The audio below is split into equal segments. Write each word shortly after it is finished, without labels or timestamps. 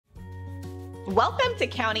Welcome to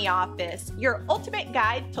County Office, your ultimate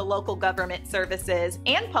guide to local government services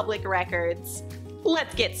and public records.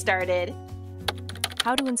 Let's get started.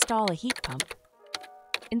 How to install a heat pump.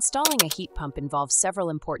 Installing a heat pump involves several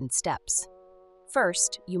important steps.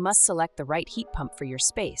 First, you must select the right heat pump for your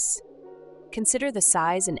space. Consider the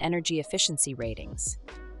size and energy efficiency ratings.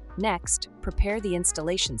 Next, prepare the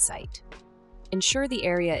installation site. Ensure the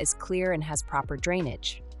area is clear and has proper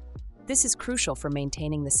drainage. This is crucial for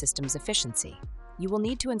maintaining the system's efficiency. You will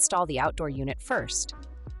need to install the outdoor unit first.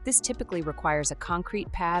 This typically requires a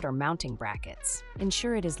concrete pad or mounting brackets.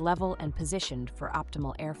 Ensure it is level and positioned for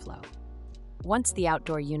optimal airflow. Once the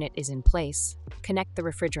outdoor unit is in place, connect the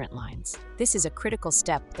refrigerant lines. This is a critical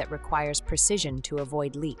step that requires precision to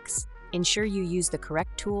avoid leaks. Ensure you use the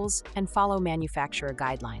correct tools and follow manufacturer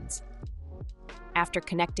guidelines. After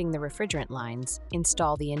connecting the refrigerant lines,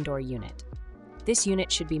 install the indoor unit. This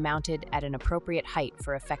unit should be mounted at an appropriate height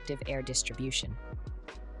for effective air distribution.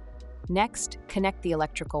 Next, connect the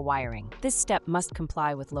electrical wiring. This step must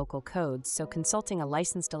comply with local codes, so consulting a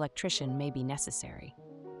licensed electrician may be necessary.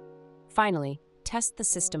 Finally, test the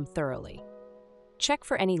system thoroughly. Check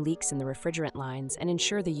for any leaks in the refrigerant lines and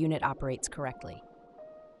ensure the unit operates correctly.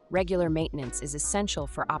 Regular maintenance is essential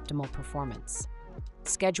for optimal performance.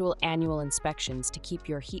 Schedule annual inspections to keep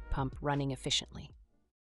your heat pump running efficiently.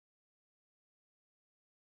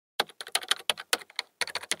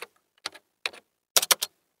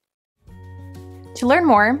 To learn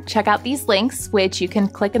more, check out these links, which you can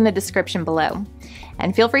click in the description below.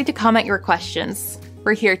 And feel free to comment your questions.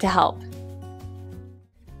 We're here to help.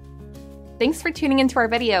 Thanks for tuning into our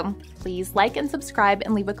video. Please like and subscribe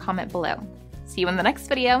and leave a comment below. See you in the next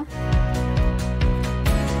video.